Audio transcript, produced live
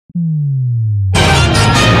You're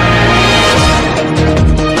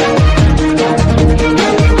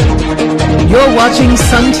watching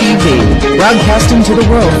Sun TV, broadcasting to the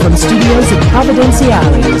world from studios in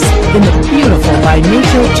Providenciales, in the beautiful by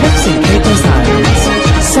nature Turks and Caicos Islands.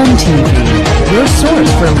 Sun TV, your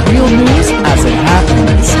source for real news as it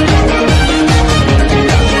happens.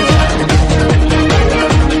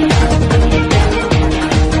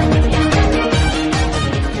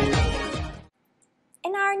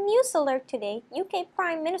 In our news alert today, UK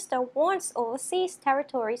Prime Minister warns overseas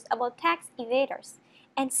territories about tax evaders.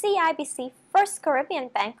 And CIBC, First Caribbean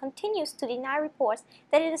Bank, continues to deny reports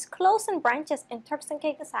that it is closing branches in Turks and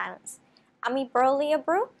Caicos Islands. I'm Burley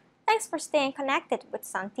Abru. Thanks for staying connected with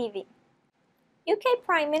Sun TV. UK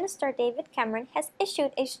Prime Minister David Cameron has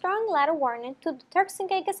issued a strong letter warning to the Turks and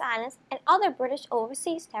Caicos Islands and other British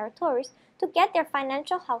overseas territories to get their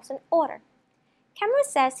financial house in order. Cameron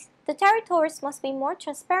says the territories must be more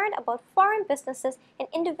transparent about foreign businesses and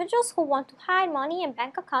individuals who want to hide money in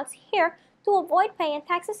bank accounts here to avoid paying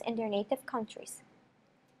taxes in their native countries.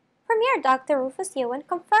 Premier Dr. Rufus Ewan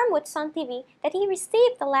confirmed with Sun TV that he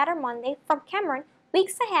received the letter Monday from Cameron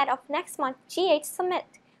weeks ahead of next month's G8 summit,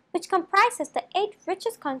 which comprises the 8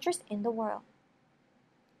 richest countries in the world.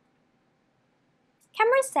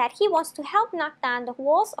 Cameron said he wants to help knock down the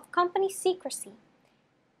walls of company secrecy.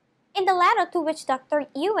 In the letter to which Dr.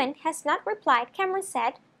 Ewan has not replied, Cameron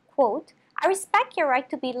said, quote, "I respect your right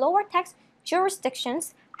to be lower tax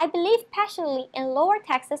jurisdictions. I believe passionately in lower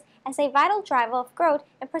taxes as a vital driver of growth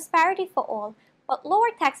and prosperity for all, but lower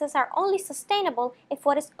taxes are only sustainable if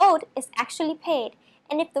what is owed is actually paid,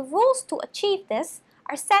 and if the rules to achieve this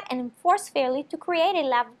are set and enforced fairly to create a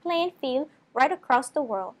level playing field right across the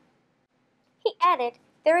world." He added,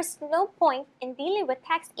 "There is no point in dealing with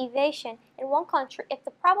tax evasion in one country if the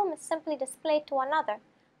problem is simply displayed to another.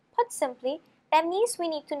 Put simply, that means we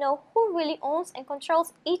need to know who really owns and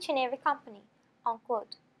controls each and every company."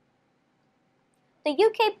 Unquote. The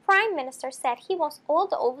UK Prime Minister said he wants all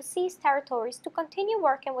the overseas territories to continue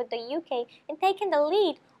working with the UK in taking the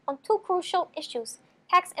lead on 2 crucial issues: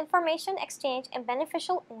 tax information exchange and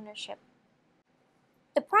beneficial ownership.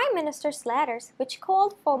 The Prime Minister's letters, which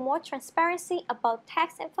called for more transparency about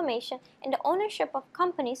tax information and the ownership of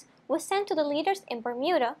companies, were sent to the leaders in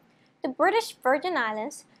Bermuda, the British Virgin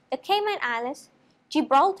Islands, the Cayman Islands,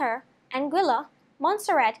 Gibraltar, Anguilla,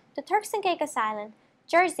 Montserrat, the Turks and Caicos Islands,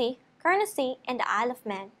 Jersey, Guernsey, and the Isle of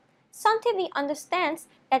Man. Sun TV understands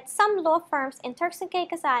that some law firms in Turks and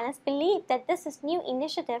Caicos Islands believe that this new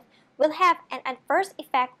initiative will have an adverse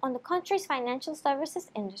effect on the country's financial services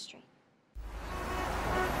industry.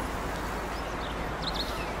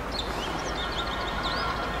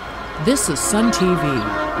 This is Sun TV,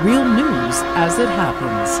 real news as it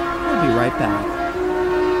happens. We'll be right back.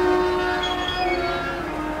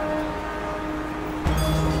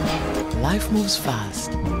 Life moves fast.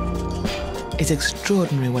 It's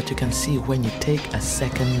extraordinary what you can see when you take a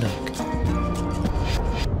second look.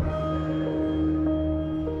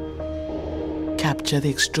 Capture the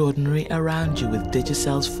extraordinary around you with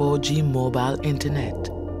Digicel's 4G mobile internet.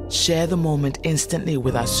 Share the moment instantly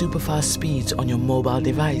with our super-fast speeds on your mobile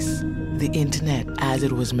device. The internet as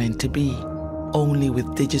it was meant to be. Only with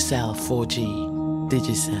Digicel 4G.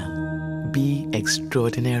 Digicel. Be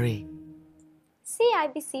extraordinary.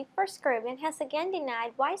 CIBC First Caribbean has again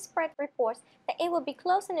denied widespread reports that it will be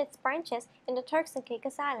closing its branches in the Turks and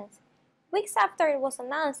Caicos Islands. Weeks after it was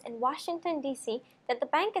announced in Washington, D.C. that the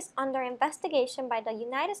bank is under investigation by the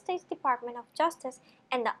United States Department of Justice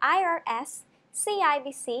and the IRS,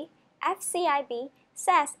 CIBC, FCIB,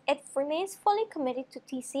 says it remains fully committed to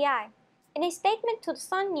TCI. In a statement to the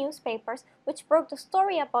Sun newspapers, which broke the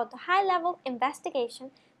story about the high-level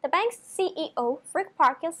investigation, the bank's CEO, Rick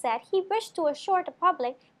Parkhill, said he wished to assure the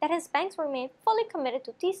public that his banks remain fully committed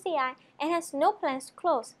to TCI and has no plans to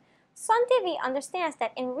close. Sun TV understands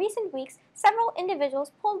that in recent weeks, several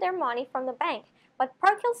individuals pulled their money from the bank, but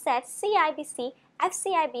Parkhill said CIBC,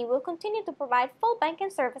 FCIB will continue to provide full banking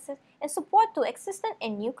services and support to existing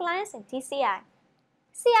and new clients in TCI.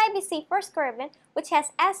 CIBC First Caribbean, which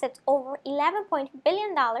has assets over $11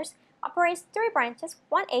 billion, operates 3 branches,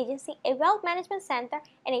 1 agency, a wealth management center,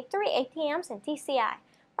 and 3 ATMs in TCI.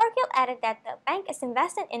 Parkhill added that the bank is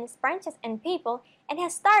investing in its branches and people and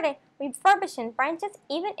has started refurbishing branches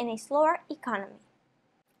even in a slower economy.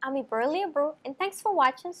 I'm Burley Abru, and thanks for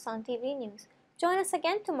watching Sun TV News. Join us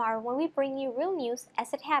again tomorrow when we bring you real news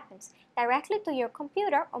as it happens, directly to your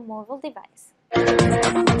computer or mobile device.